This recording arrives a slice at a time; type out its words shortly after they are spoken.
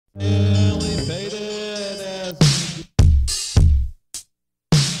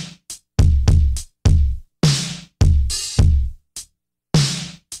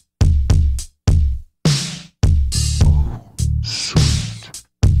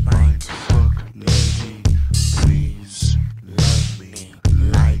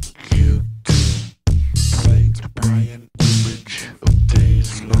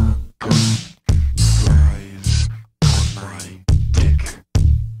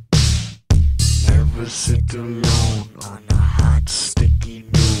sit alone on a hot sticky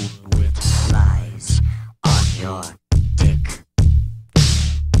noon with flies on your dick.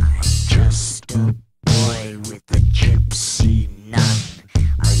 I'm just a boy with a gypsy nun.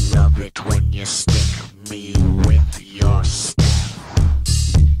 I love it when you stick me with your staff.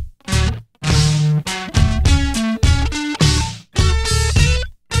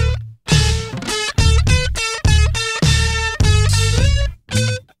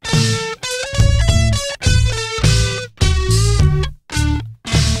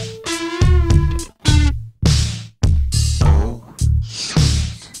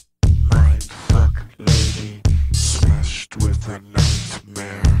 With a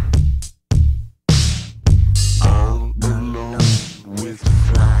nightmare, all alone with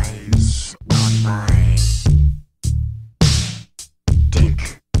flies on my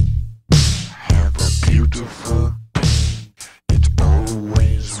dick. Have a beautiful pain, it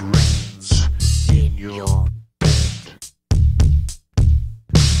always rains in your bed.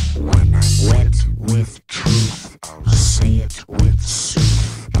 When I'm wet with truth, I'll say it with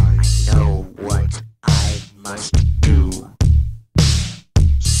sooth. I know what I must do.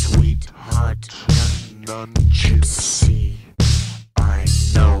 Sweetheart, nun gypsy, I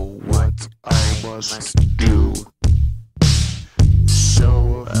know what I must do.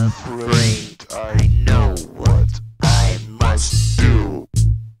 So afraid